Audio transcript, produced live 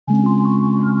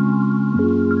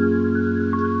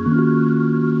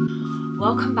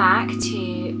Welcome back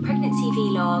to Pregnancy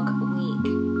Vlog week.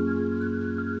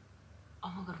 Oh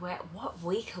my god, what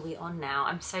week are we on now?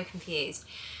 I'm so confused.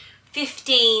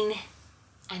 15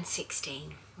 and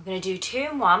 16. We're going to do 2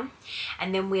 in 1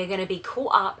 and then we're going to be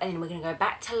caught up and then we're going to go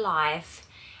back to live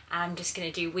and I'm just going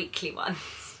to do weekly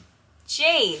ones.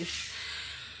 Jeez.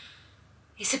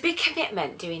 It's a big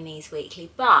commitment doing these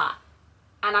weekly, but,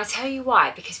 and I tell you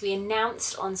why, because we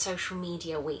announced on social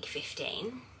media week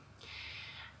 15.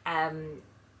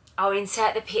 I'll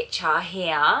insert the picture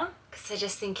here because I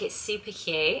just think it's super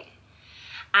cute,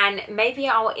 and maybe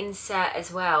I'll insert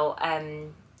as well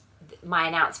my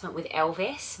announcement with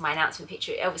Elvis, my announcement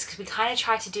picture of Elvis, because we kind of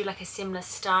tried to do like a similar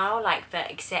style like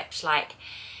that, except like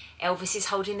Elvis is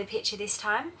holding the picture this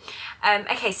time.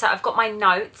 Okay, so I've got my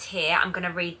notes here. I'm going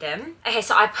to read them. Okay,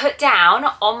 so I put down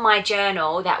on my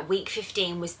journal that week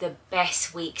 15 was the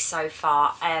best week so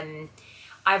far.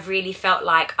 I've really felt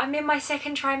like I'm in my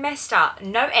 2nd trimester.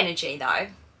 No energy though.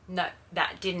 No,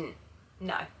 that didn't,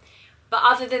 no. But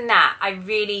other than that, I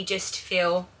really just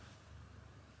feel,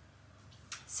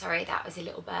 sorry, that was a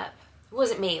little burp. It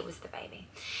wasn't me, it was the baby.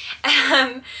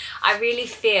 I really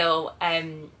feel,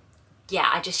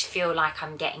 yeah, I just feel like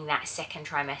I'm getting that 2nd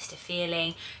trimester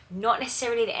feeling. Not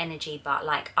necessarily the energy, but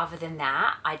like other than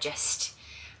that,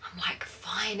 I'm like,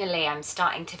 finally, I'm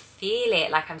starting to feel it.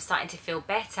 Like I'm starting to feel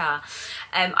better.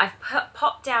 I've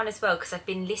popped down as well because I've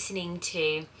been listening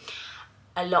to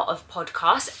a lot of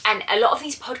podcasts, and a lot of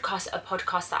these podcasts are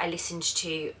podcasts that I listened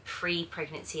to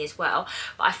pre-pregnancy as well.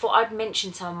 But I thought I'd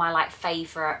mention some of my like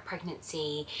favourite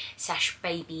pregnancy /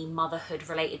 baby motherhood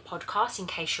related podcasts in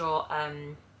case you're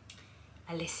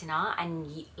a listener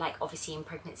and you, like obviously in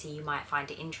pregnancy you might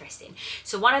find it interesting.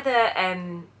 So one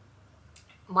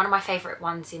of my favourite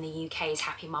ones in the UK is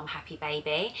Happy Mum, Happy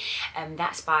Baby.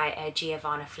 That's by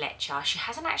Giovanna Fletcher. She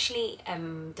hasn't actually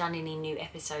done any new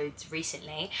episodes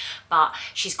recently, but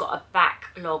she's got a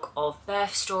backlog of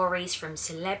birth stories from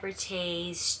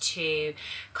celebrities to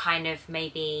kind of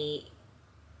maybe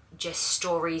just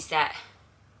stories that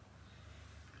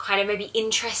kind of maybe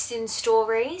interesting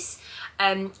stories.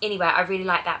 Anyway, I really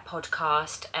like that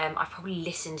podcast. I've probably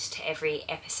listened to every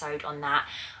episode on that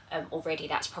already.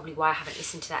 That's probably why I haven't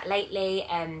listened to that lately.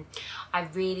 I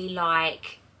really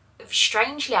like,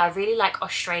 strangely, I really like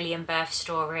Australian birth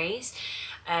stories.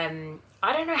 I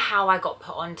don't know how I got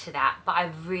put onto that, but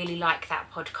I really like that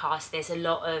podcast. There's a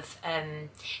lot of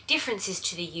differences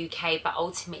to the UK, but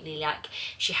ultimately like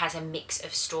she has a mix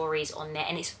of stories on there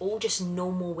and it's all just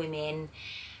normal women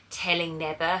telling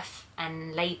their birth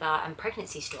and labour and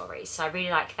pregnancy stories. So I really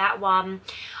like that one.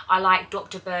 I like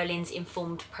Dr. Berlin's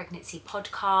Informed Pregnancy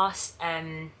podcast.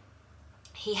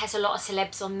 He has a lot of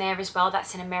celebs on there as well.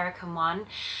 That's an American one.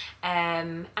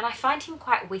 And I find him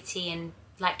quite witty and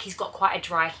like he's got quite a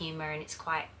dry humour and it's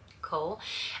quite cool.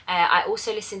 I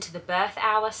also listen to The Birth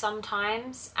Hour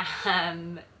sometimes.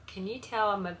 Can you tell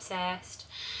I'm obsessed?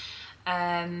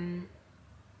 I'm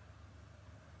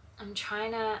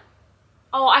trying to...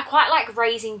 Oh, I quite like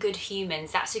Raising Good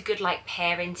Humans. That's a good like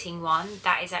parenting one.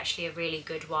 That is actually a really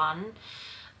good one.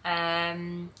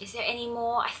 Is there any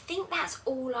more? I think that's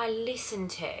all I listen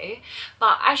to.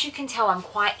 But as you can tell, I'm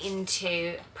quite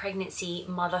into pregnancy,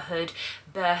 motherhood,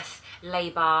 birth,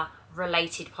 labour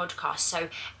related podcasts. So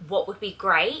what would be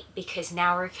great, because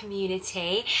now we're a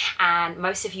community and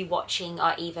most of you watching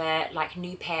are either like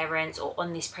new parents or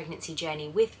on this pregnancy journey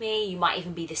with me. You might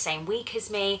even be the same week as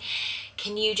me.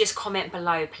 Can you just comment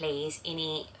below please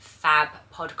any fab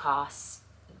podcasts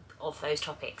of those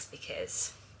topics,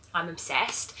 because I'm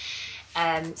obsessed.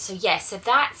 So yeah, so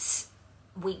that's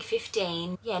week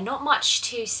 15. Yeah, not much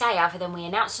to say other than we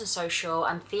announced on social.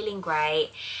 I'm feeling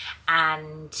great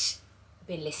and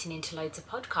been listening to loads of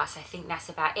podcasts. I think that's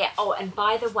about it. Oh, and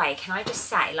by the way, can I just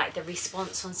say like the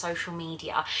response on social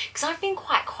media, because I've been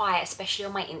quite quiet, especially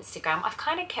on my Instagram. I've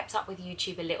kind of kept up with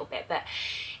YouTube a little bit, but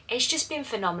it's just been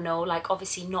phenomenal. Like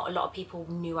obviously not a lot of people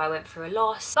knew I went through a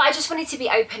loss, but I just wanted to be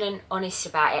open and honest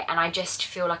about it, and I just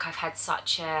feel like I've had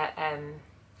such a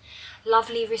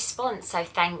lovely response, so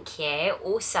thank you.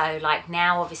 Also, like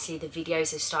now obviously the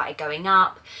videos have started going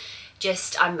up.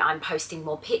 Just I'm posting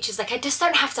more pictures, like I just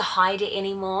don't have to hide it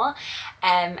anymore,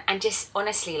 and just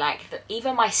honestly like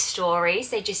even my stories,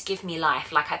 they just give me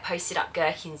life. Like I posted up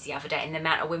gherkins the other day and the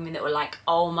amount of women that were like,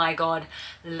 oh my god,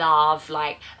 love,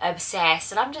 like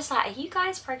obsessed, and I'm just like, are you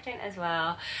guys pregnant as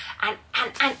well? And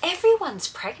everyone's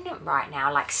pregnant right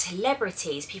now, like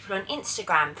celebrities, people on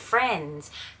Instagram,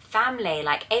 friends, family,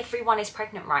 like everyone is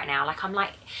pregnant right now. Like I'm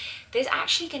like, there's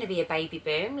actually going to be a baby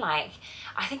boom. Like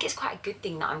I think it's quite a good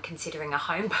thing that I'm considering a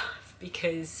home birth,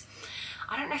 because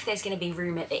I don't know if there's going to be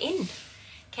room at the inn.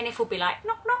 Kenneth will be like,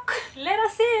 knock knock. let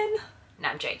us in. No,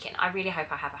 I'm joking. I really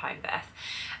hope I have a home birth.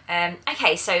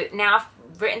 Okay, so now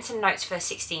I've written some notes for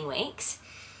 16 weeks,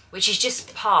 which is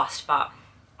just past, but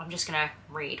I'm just gonna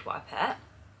read what I put.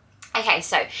 Okay,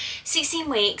 so 16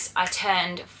 weeks, I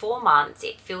turned 4 months.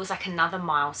 It feels like another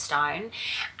milestone,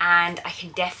 and I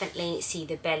can definitely see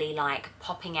the belly like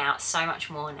popping out so much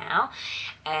more now.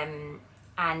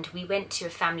 And we went to a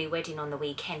family wedding on the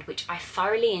weekend, which I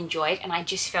thoroughly enjoyed, and I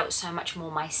just felt so much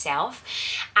more myself.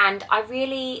 And I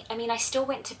mean, I still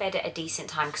went to bed at a decent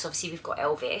time because obviously we've got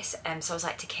Elvis. So I was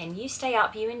like to Ken, you stay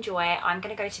up, you enjoy it, I'm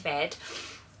gonna go to bed.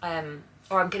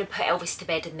 Or I'm gonna put Elvis to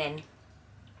bed, and then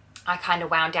I kind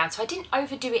of wound down. So I didn't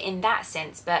overdo it in that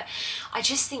sense, but I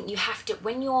just think you have to,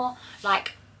 when you're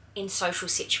like in social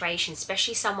situations,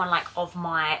 especially someone like of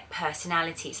my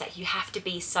personality, it's like you have to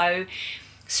be so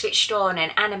switched on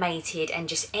and animated and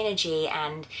just energy.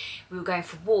 And we were going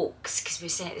for walks because we were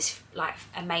staying at this like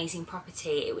amazing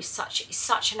property. It was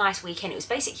such a nice weekend. It was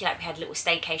basically like we had a little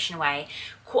staycation away,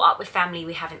 caught up with family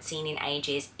we haven't seen in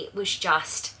ages. It was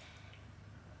just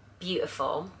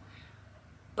beautiful.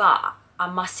 But I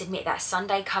must admit that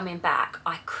Sunday coming back,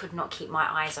 I could not keep my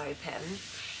eyes open.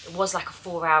 It was like a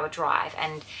 4-hour drive,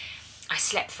 and I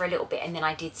slept for a little bit, and then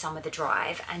I did some of the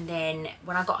drive. And then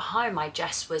when I got home, I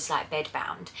just was like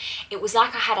bedbound. It was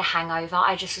like I had a hangover.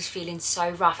 I just was feeling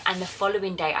so rough. And the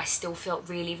following day, I still felt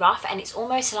really rough. And it's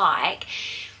almost like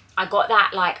I got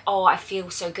that like, oh, I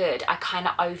feel so good. I kind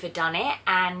of overdone it.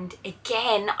 And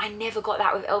again, I never got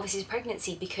that with Elvis's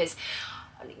pregnancy because,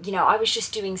 you know, I was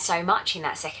just doing so much in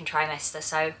that second trimester.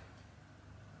 So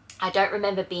I don't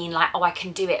remember being like, oh, I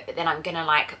can do it, but then I'm gonna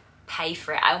like pay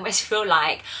for it. I almost feel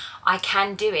like I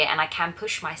can do it and I can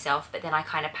push myself, but then I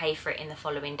kind of pay for it in the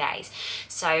following days.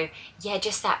 So yeah,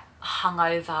 just that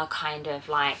hungover kind of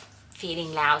like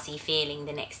feeling lousy, feeling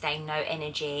the next day, no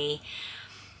energy.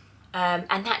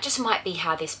 And that just might be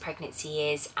how this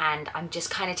pregnancy is, and I'm just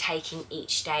kind of taking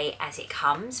each day as it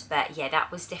comes. But yeah,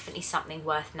 that was definitely something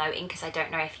worth noting, because I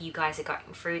don't know if you guys are going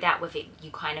through that with it.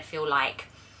 You kind of feel like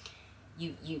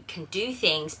you can do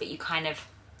things, but you kind of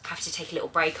have to take a little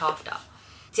break after.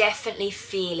 Definitely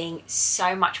feeling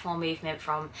so much more movement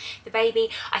from the baby.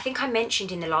 I think I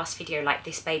mentioned in the last video like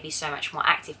this baby's so much more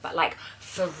active, but like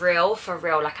for real,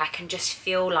 like I can just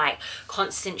feel like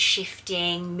constant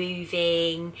shifting,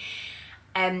 moving.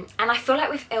 And I feel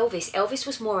like with Elvis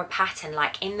was more a pattern.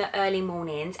 Like in the early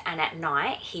mornings and at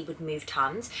night he would move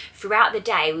tons. Throughout the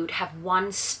day we would have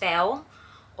one spell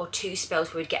or 2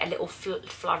 spells where we'd get a little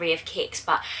flurry of kicks,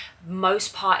 but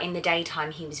most part in the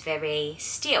daytime he was very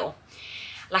still.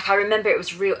 Like I remember it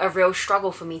was a real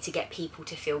struggle for me to get people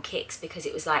to feel kicks, because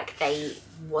it was like he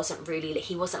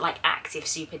wasn't like active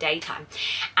super daytime.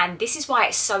 And this is why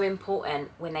it's so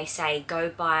important when they say go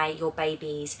by your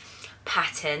baby's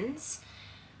patterns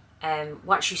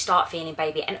once you start feeling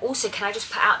baby. And also, can I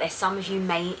just put out there, some of you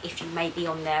may, if you may be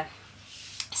on the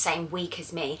same week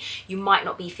as me, you might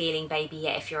not be feeling baby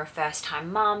yet. If you're a first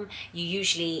time mum, you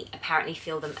usually apparently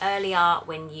feel them earlier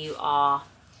when you are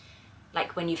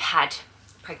like when you've had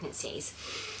pregnancies.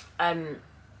 But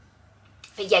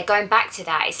yeah, going back to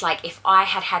that, it's like if I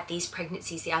had these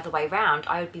pregnancies the other way around,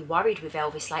 I would be worried with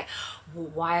Elvis, like,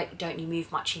 well, why don't you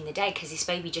move much in the day? Because this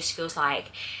baby just feels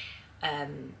like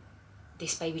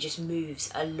this baby just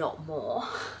moves a lot more.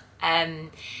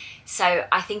 So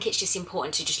I think it's just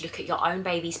important to just look at your own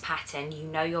baby's pattern. You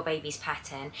know your baby's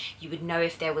pattern. You would know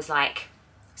if there was like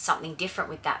something different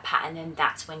with that pattern, and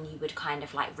that's when you would kind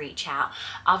of like reach out.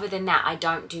 Other than that, I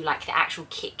don't do like the actual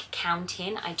kick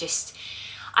counting. I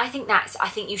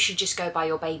think you should just go by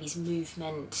your baby's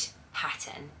movement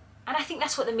pattern. And I think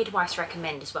that's what the midwives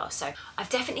recommend as well. So I've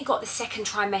definitely got the second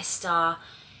trimester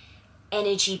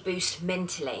energy boost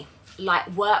mentally,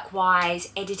 like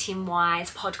work-wise,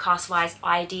 editing-wise, podcast-wise,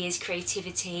 ideas,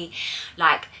 creativity,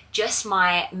 like just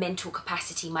my mental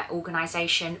capacity, my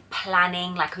organisation,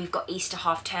 planning. Like we've got Easter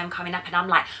half term coming up and I'm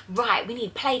like, right, we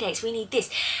need play dates, we need this.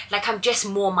 Like I'm just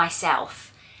more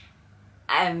myself.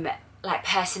 Like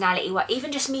personality,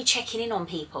 even just me checking in on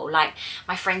people, like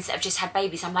my friends that have just had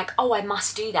babies, I'm like, oh, I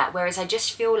must do that. Whereas I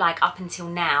just feel like up until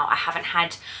now, I haven't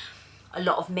had a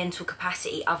lot of mental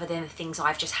capacity other than the things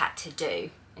I've just had to do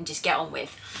and just get on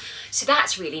with. So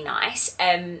that's really nice.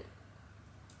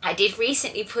 I did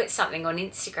recently put something on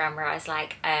Instagram where I was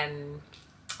like,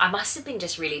 I must have been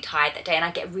just really tired that day, and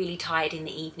I get really tired in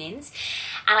the evenings.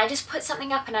 And I just put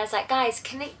something up and I was like, guys,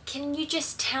 can you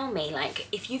just tell me, like,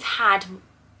 if you've had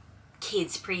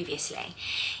kids previously,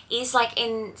 is like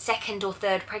in second or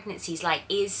third pregnancies, like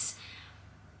is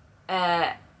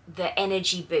the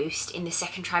energy boost in the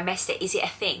second trimester, is it a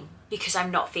thing? Because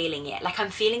I'm not feeling it. Like I'm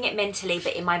feeling it mentally,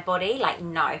 but in my body, like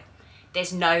no.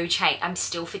 There's no change. I'm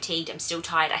still fatigued, I'm still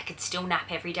tired, I could still nap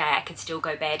every day, I could still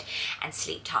go bed and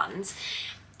sleep tons.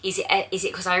 Is it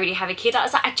because I already have a kid? I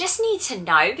was like, I just need to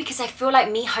know, because I feel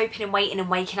like me hoping and waiting and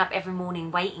waking up every morning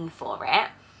waiting for it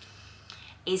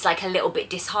is like a little bit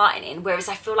disheartening. Whereas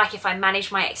I feel like if I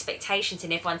manage my expectations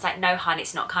and everyone's like, no hun,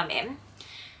 it's not coming,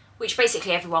 which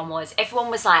basically everyone was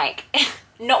like,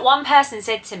 not one person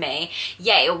said to me,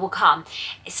 yeah, it will come.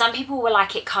 Some people were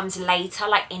like, it comes later,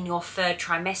 like in your 3rd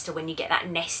trimester when you get that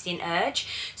nesting urge.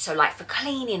 So like for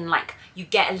cleaning, like you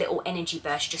get a little energy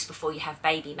burst just before you have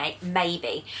baby,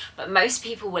 maybe. But most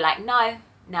people were like, no,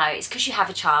 it's because you have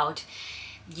a child.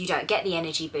 You don't get the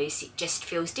energy boost, it just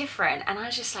feels different. And I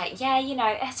was just like, yeah, you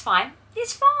know, it's fine.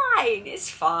 It's fine, it's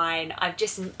fine. I've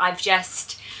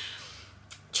just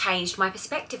changed my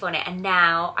perspective on it, and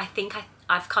now I think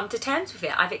I've come to terms with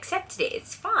it. I've accepted it.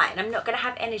 It's fine. I'm not going to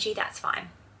have energy. That's fine.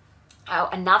 Oh,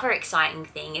 another exciting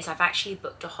thing is I've actually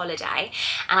booked a holiday,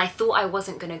 and I thought I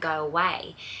wasn't going to go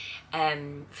away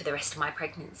for the rest of my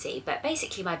pregnancy, but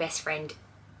basically my best friend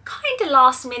kind of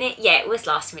last minute, yeah, it was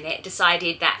last minute,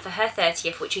 decided that for her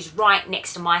 30th, which is right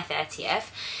next to my 30th,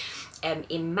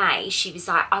 in May, she was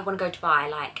like, I want to go to Dubai,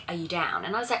 like, are you down?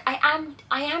 And I was like, I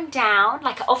am down.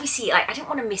 Like, obviously, like, I didn't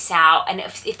want to miss out, and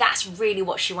if that's really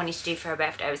what she wanted to do for her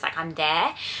birthday, I was like, I'm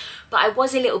there. But I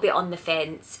was a little bit on the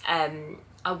fence.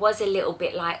 I was a little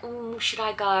bit like, oh, should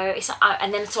I go?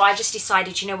 And then so I just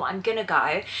decided, you know what, I'm gonna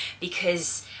go,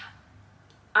 because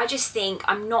I just think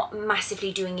I'm not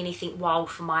massively doing anything wild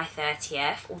for my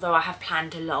 30th, although I have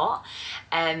planned a lot,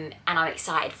 and I'm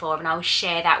excited for it, and I'll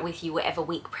share that with you whatever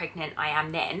week pregnant I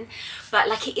am then. But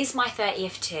like, it is my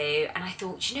 30th too, and I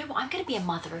thought, you know what, I'm going to be a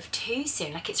mother of 2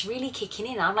 soon. Like, it's really kicking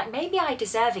in. I'm like, maybe I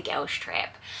deserve a girls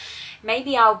trip.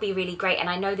 Maybe I'll be really great. And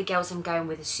I know the girls I'm going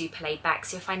with are super laid back,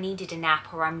 so if I needed a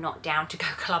nap or I'm not down to go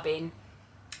clubbing,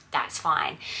 that's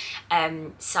fine.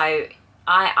 So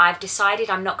I've decided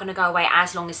I'm not going to go away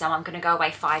as long as though I'm going to go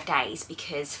away 5 days,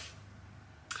 because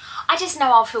I just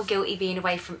know I'll feel guilty being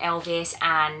away from Elvis,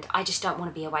 and I just don't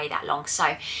want to be away that long.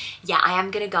 So yeah, I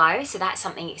am going to go. So that's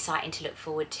something exciting to look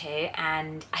forward to.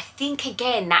 And I think,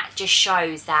 again, that just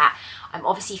shows that I'm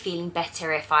obviously feeling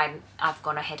better if I've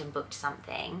gone ahead and booked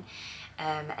something.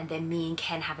 And then me and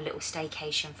Ken have a little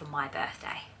staycation for my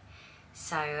birthday.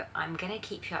 So I'm going to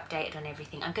keep you updated on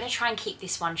everything. I'm going to try and keep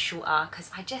this one shorter, because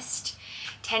I just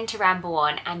tend to ramble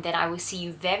on. And then I will see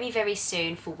you very, very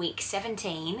soon for week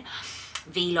 17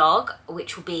 vlog,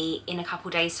 which will be in a couple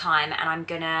days time. And I'm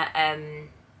gonna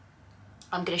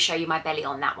show you my belly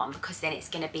on that one, because then it's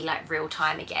gonna be like real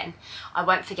time again. I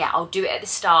won't forget. I'll do it at the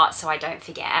start so I don't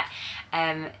forget.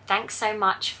 Thanks so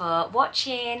much for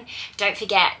watching. Don't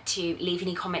forget to leave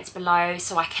any comments below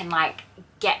so I can like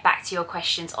get back to your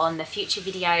questions on the future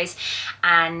videos.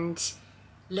 And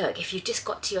look, if you've just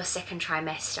got to your 2nd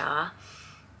trimester,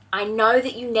 I know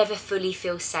that you never fully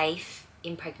feel safe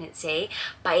in pregnancy,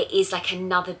 but it is like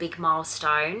another big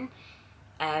milestone.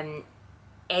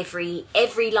 Every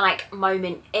like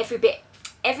moment, every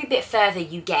bit further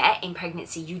you get in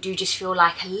pregnancy, you do just feel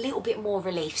like a little bit more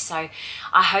relief. So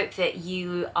I hope that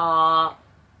you are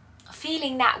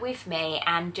feeling that with me,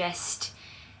 and just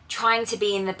trying to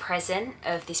be in the present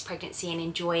of this pregnancy and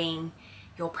enjoying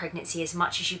your pregnancy as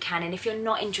much as you can. And if you're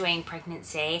not enjoying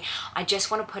pregnancy, I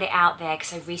just want to put it out there,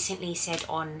 because I recently said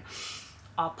on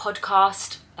our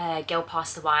podcast, Girl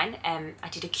Past the Wine, I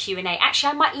did a Q&A.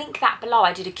 Actually, I might link that below.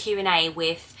 I did a Q&A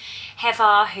with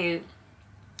Heather, who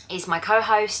is my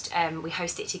co-host. We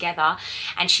host it together,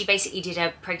 and she basically did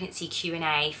a pregnancy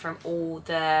Q&A from all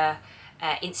the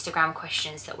Instagram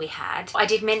questions that we had. I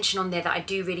did mention on there that I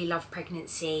do really love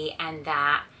pregnancy, and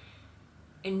that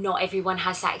not everyone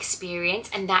has that experience,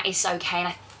 and that is okay. And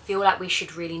I feel like we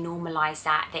should really normalize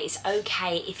that it's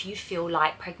okay if you feel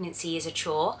like pregnancy is a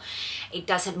chore. It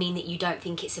doesn't mean that you don't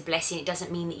think it's a blessing. It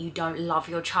doesn't mean that you don't love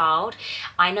your child.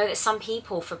 I know that some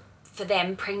people, for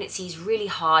them, pregnancy is really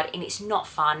hard and it's not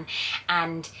fun.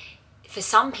 And for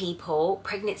some people,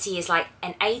 pregnancy is like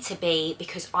an A to B,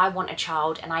 because I want a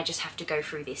child and I just have to go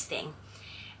through this thing.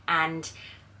 And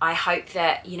I hope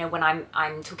that, you know, when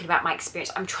I'm talking about my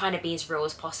experience, I'm trying to be as real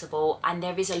as possible, and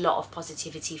there is a lot of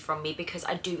positivity from me, because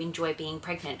I do enjoy being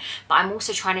pregnant. But I'm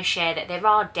also trying to share that there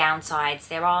are downsides,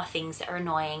 there are things that are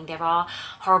annoying, there are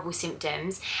horrible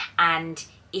symptoms, and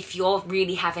if you're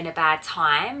really having a bad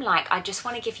time, like, I just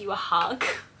want to give you a hug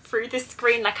through the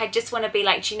screen. Like, I just want to be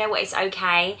like, do you know what, it's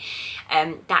okay.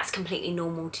 That's completely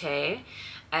normal too.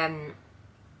 And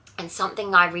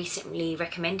something I recently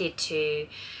recommended to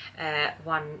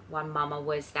one mama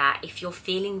was that if you're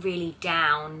feeling really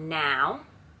down now,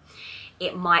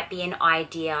 it might be an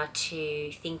idea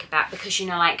to think about, because, you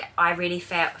know, like I really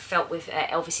felt with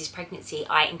Elvis's pregnancy,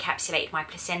 I encapsulated my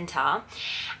placenta,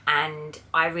 and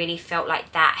I really felt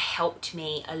like that helped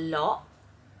me a lot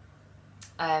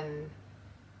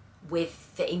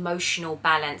with the emotional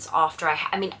balance after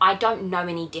I mean, I don't know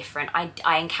any different. I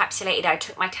encapsulated, I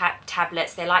took my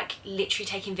tablets. They're like literally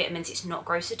taking vitamins. It's not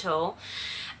gross at all.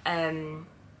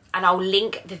 And I'll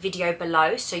link the video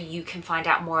below so you can find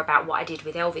out more about what I did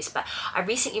with Elvis. But I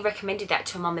recently recommended that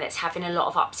to a mum that's having a lot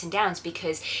of ups and downs,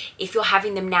 because if you're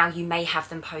having them now, you may have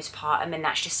them postpartum, and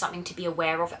that's just something to be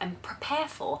aware of and prepare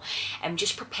for.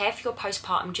 Just prepare for your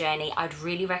postpartum journey. I'd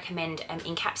really recommend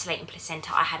encapsulating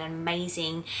placenta. I had an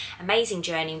amazing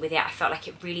journey with it. I felt like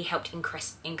it really helped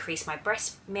increase my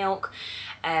breast milk.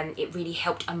 It really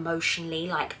helped emotionally,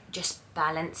 like just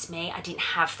balance me. I didn't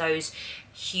have those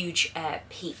huge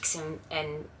peaks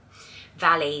and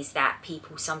valleys that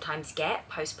people sometimes get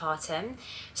postpartum.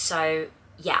 So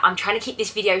yeah, I'm trying to keep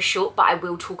this video short, but I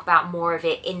will talk about more of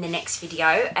it in the next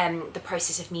video. The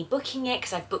process of me booking it,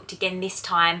 because I've booked again this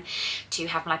time to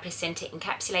have my placenta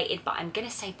encapsulated. But I'm gonna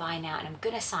say bye now and I'm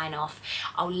gonna sign off.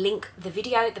 I'll link the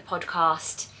video, the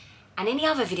podcast, and any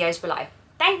other videos below.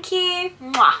 Thank you.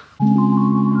 Mwah.